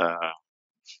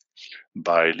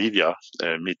by Livia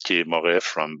Mittier-Moret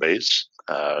from BASE.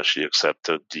 She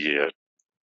accepted the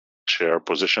chair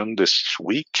position this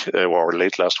week, or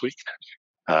late last week.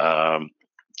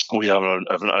 We have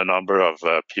a number of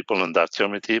people in that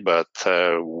committee, but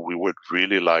we would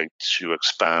really like to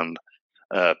expand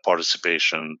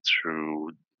participation through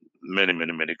many,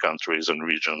 many, many countries and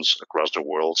regions across the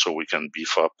world, so we can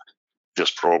beef up this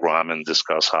program and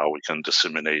discuss how we can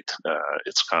disseminate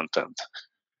its content.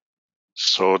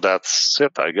 So that's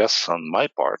it, I guess, on my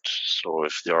part. So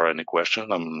if there are any questions,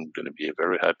 I'm going to be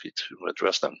very happy to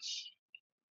address them.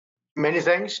 Many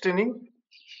thanks, Denis.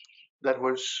 That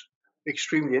was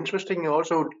extremely interesting.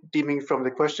 Also, deeming from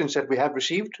the questions that we have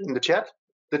received in the chat.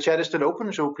 The chat is still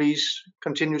open, so please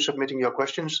continue submitting your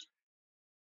questions.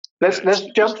 Let's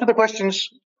jump to the questions.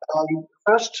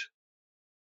 First,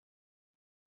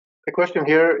 the question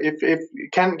here: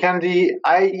 can the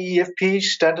IEEFP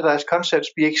standardized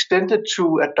concepts be extended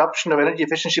to adoption of energy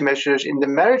efficiency measures in the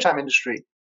maritime industry?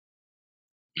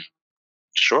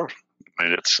 Sure. I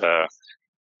mean, it's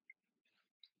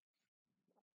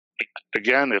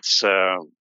again, it's I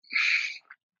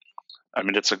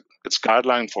mean, it's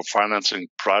guideline for financing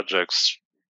projects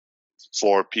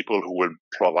for people who will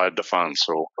provide the funds.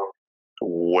 So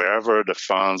wherever the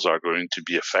funds are going to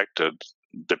be affected,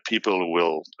 the people who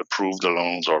will approve the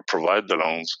loans or provide the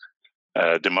loans,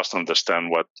 they must understand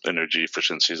what energy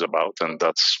efficiency is about, and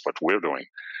that's what we're doing.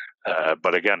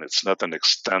 But again, it's not an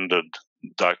extended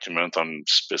document on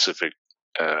specific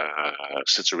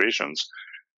situations,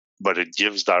 but it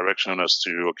gives direction as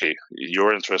to, okay,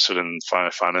 you're interested in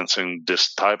financing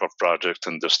this type of project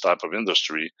in this type of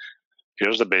industry.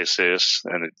 Here's the basis,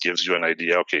 and it gives you an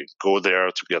idea. Okay, go there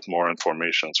to get more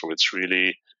information. So it's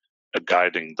really a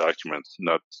guiding document,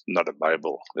 not a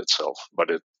Bible itself, but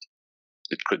it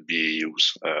could be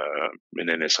used in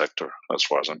any sector, as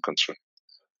far as I'm concerned.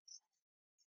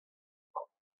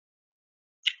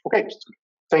 Okay,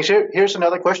 thanks. Here's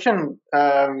another question,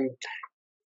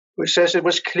 which says it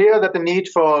was clear that the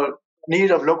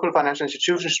need of local financial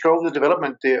institutions drove the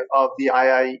development of the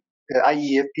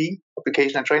IEEFP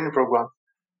application and training program.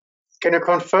 Can you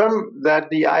confirm that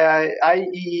the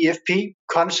IEEFP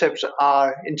concepts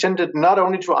are intended not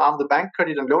only to arm the bank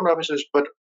credit and loan officers, but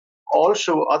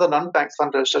also other non-bank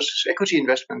funders such as equity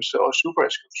investments or super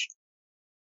ESCOs?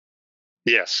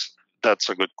 Yes, that's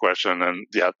a good question, and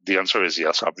the answer is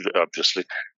yes, obviously.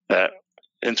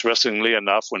 Interestingly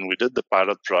enough, when we did the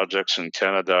pilot projects in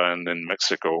Canada and in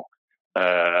Mexico,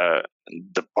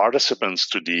 the participants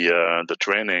to the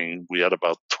training, we had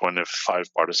about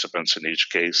 25 participants in each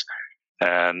case,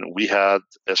 and we had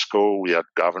ESCO, we had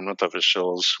government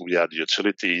officials, we had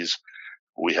utilities,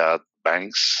 we had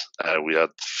banks, we had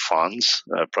funds,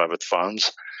 private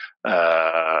funds,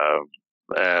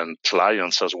 and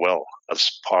clients as well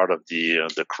as part of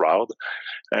the crowd.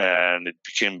 And it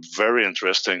became very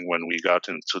interesting when we got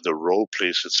into the role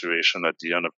play situation at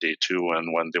the end of day 2,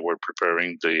 and when they were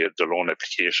preparing the loan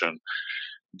application,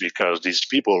 because these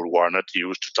people who are not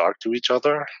used to talk to each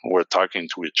other were talking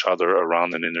to each other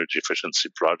around an energy efficiency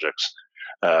projects,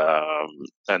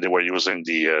 and they were using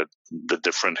the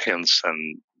different hints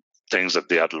and things that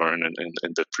they had learned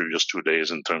in the previous 2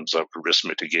 days in terms of risk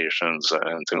mitigations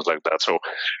and things like that. So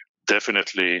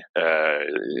definitely,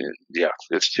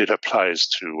 it applies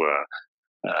to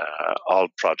all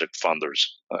project funders,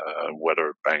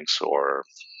 whether banks or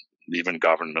even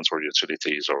governments or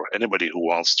utilities or anybody who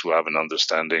wants to have an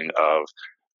understanding of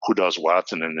who does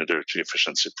what in energy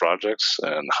efficiency projects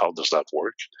and how does that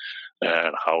work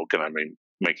and how can I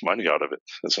make money out of it,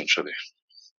 essentially.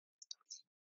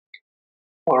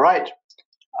 All right.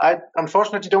 I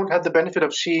unfortunately don't have the benefit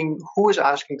of seeing who is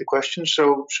asking the question,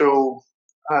 so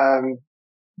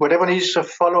whatever needs a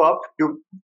follow-up,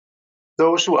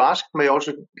 those who ask may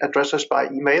also address us by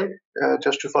email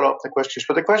just to follow up the questions.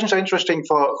 But the questions are interesting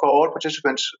for all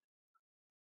participants.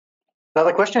 Now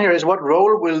the question here is, what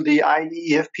role will the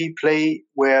IEEFP play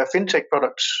where fintech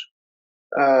products,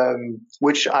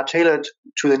 which are tailored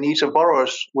to the needs of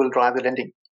borrowers, will drive the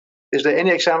lending? Is there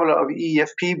any example of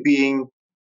EEFP being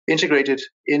integrated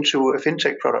into a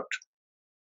fintech product?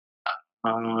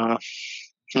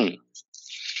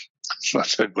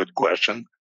 That's a good question.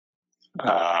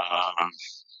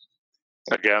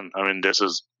 again, I mean, this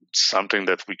is something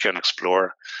that we can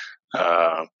explore.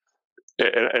 And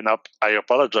I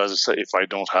apologize if I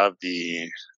don't have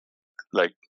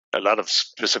a lot of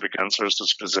specific answers to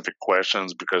specific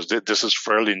questions, because this is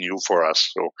fairly new for us.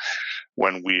 So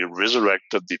when we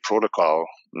resurrected the protocol,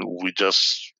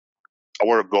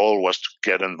 our goal was to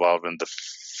get involved in the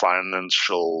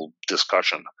financial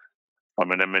discussion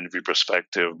from an M&V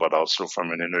perspective, but also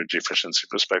from an energy efficiency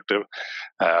perspective.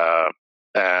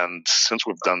 And since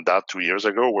we've done that 2 years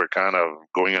ago, we're kind of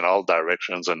going in all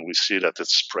directions, and we see that it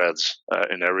spreads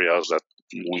in areas that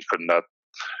we could not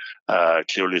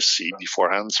clearly see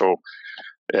beforehand. So,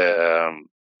 I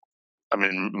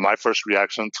mean, my first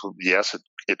reaction to yes,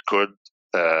 it could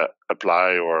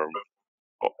apply or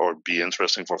be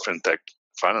interesting for fintech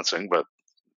financing, but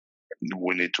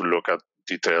we need to look at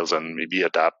details and maybe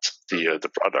adapt the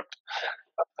product.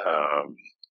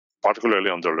 Particularly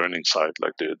on the learning side,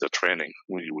 like the training,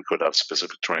 we could have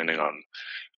specific training on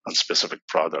specific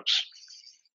products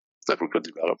that we could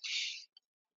develop.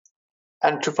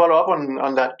 And to follow up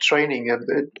on that training,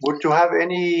 would you have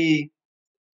any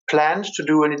plans to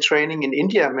do any training in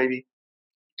India, maybe?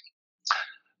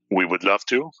 We would love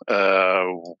to.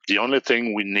 The only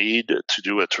thing we need to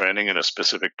do a training in a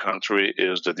specific country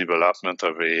is the development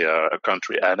of a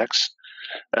country annex.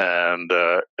 And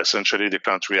essentially, the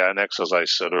country annex, as I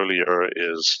said earlier,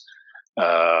 is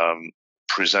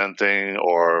presenting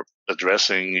or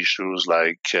addressing issues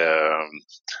like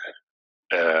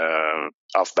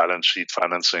off-balance sheet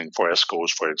financing for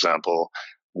ESCOs, for example.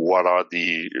 What are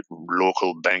the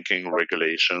local banking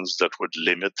regulations that would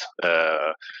limit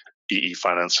EE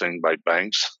financing by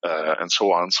banks, and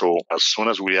so on. So as soon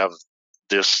as we have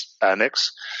this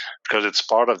annex, because it's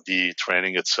part of the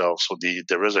training itself, so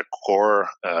there is a core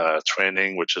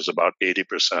training which is about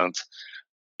 80%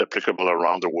 applicable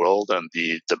around the world, and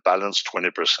the balance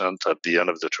 20% at the end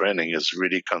of the training is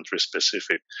really country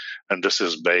specific, and this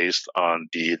is based on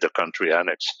the country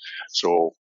annex.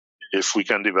 So if we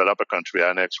can develop a country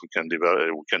annex, we can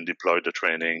deploy the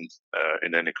training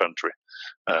in any country.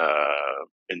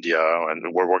 India,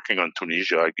 and we're working on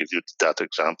Tunisia. I give you that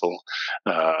example.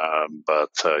 But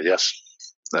yes,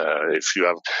 if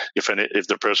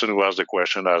the person who asked the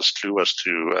question has clue as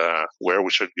to where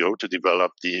we should go to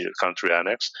develop the country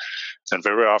annex, and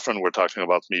very often we're talking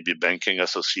about maybe banking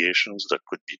associations that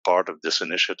could be part of this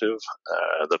initiative.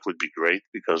 That would be great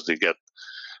because they get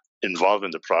involved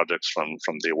in the projects from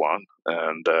day one,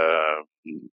 and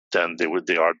then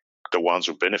they are the ones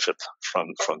who benefit from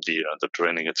the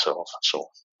training itself. So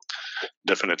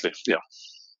definitely, yeah.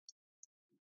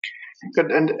 Good,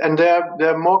 and there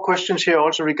are more questions here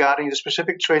also regarding the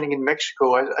specific training in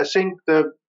Mexico. I think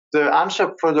the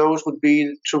answer for those would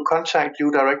be to contact you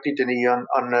directly, Denis,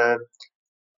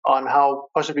 on how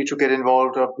possibly to get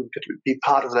involved or be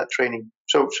part of that training.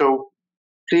 So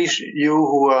please, you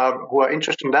who are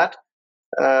interested in that,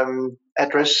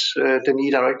 address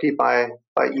Denis directly by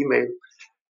email.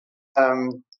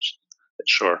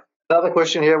 Sure. Another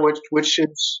question here, which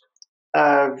is,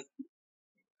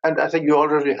 and I think you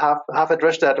already have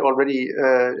addressed that already,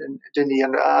 Denis.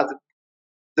 And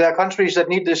there are countries that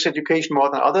need this education more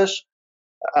than others.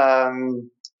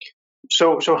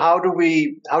 So how do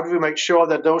we make sure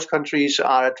that those countries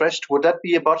are addressed? Would that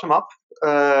be a bottom-up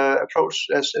approach,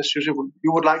 as you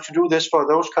would like to do this for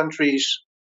those countries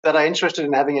that are interested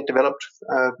in having it developed,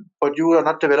 but you are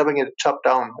not developing it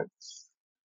top-down?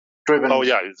 Driven. Oh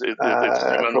yeah, it's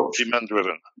demand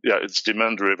driven. Yeah, it's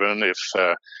demand driven. If,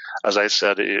 as I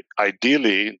said,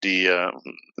 ideally the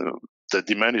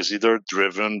demand is either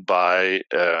driven by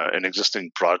an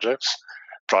existing project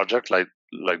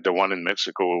like the one in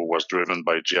Mexico was driven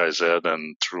by GIZ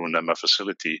and through an EMA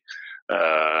facility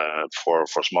for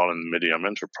small and medium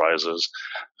enterprises.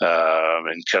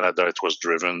 In Canada, it was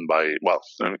driven by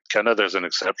Canada is an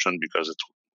exception because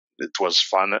it was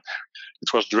fun.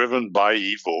 It was driven by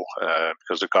EVO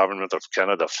because the government of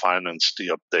Canada financed the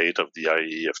update of the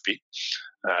IEEFP.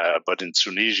 But in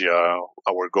Tunisia,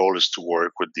 our goal is to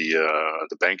work with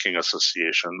the Banking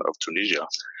Association of Tunisia.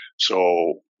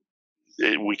 So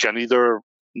we can either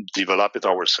develop it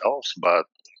ourselves, but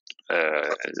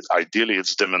ideally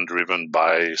it's demand driven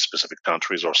by specific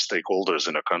countries or stakeholders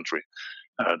in a country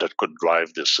that could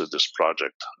drive this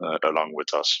project along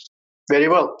with us. Very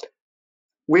well.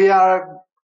 We are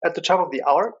at the top of the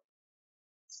hour,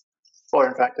 or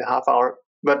in fact a half hour,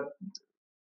 but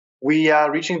we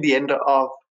are reaching the end of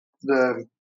the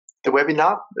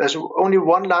webinar. There's only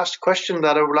one last question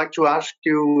that I would like to ask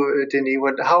you, Denis.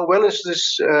 How well is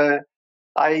this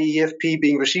IEEFP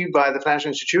being received by the financial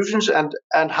institutions,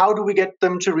 and how do we get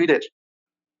them to read it?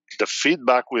 The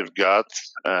feedback we've got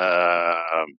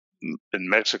in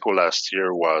Mexico last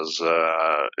year was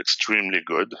extremely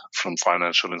good from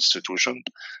financial institutions.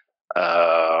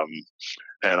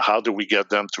 And how do we get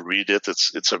them to read it?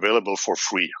 It's available for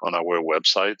free on our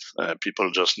website. People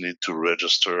just need to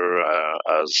register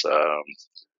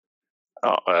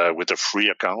with a free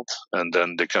account, and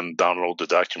then they can download the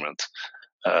document.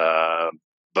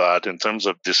 But in terms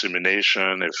of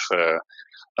dissemination,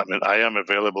 I am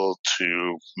available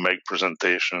to make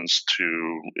presentations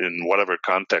in whatever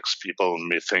context people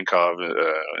may think of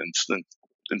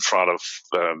in front of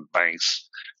banks,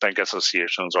 bank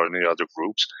associations, or any other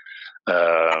groups.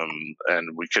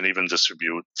 And we can even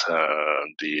distribute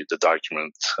the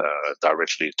document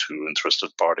directly to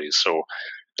interested parties. So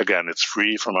again, it's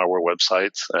free from our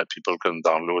website. People can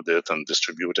download it and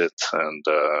distribute it and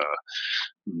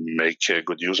make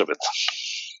good use of it.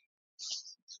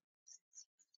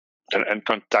 And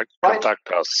contact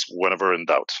us whenever in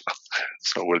doubt.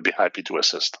 So we'll be happy to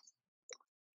assist.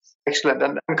 Excellent.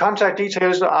 And contact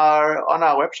details are on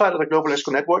our website, the Global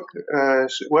ESCO Network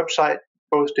website.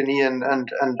 Both Denis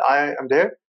and I am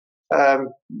there.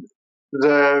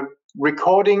 The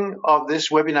recording of this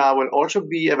webinar will also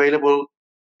be available,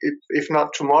 if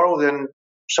not tomorrow, then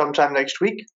sometime next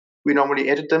week. We normally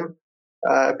edit them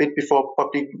a bit before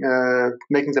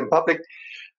making them public.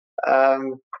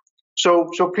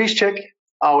 So please check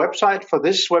our website for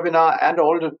this webinar and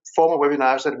all the former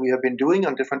webinars that we have been doing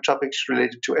on different topics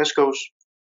related to ESCOs.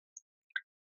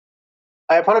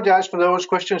 I apologize for those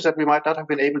questions that we might not have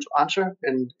been able to answer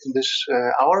in this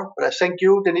hour, but I thank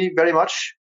you, Denis, very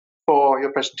much for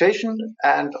your presentation,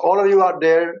 and all of you out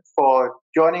there for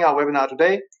joining our webinar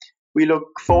today. We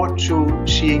look forward to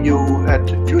seeing you at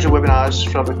future webinars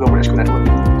from the Global ESCO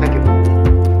Network.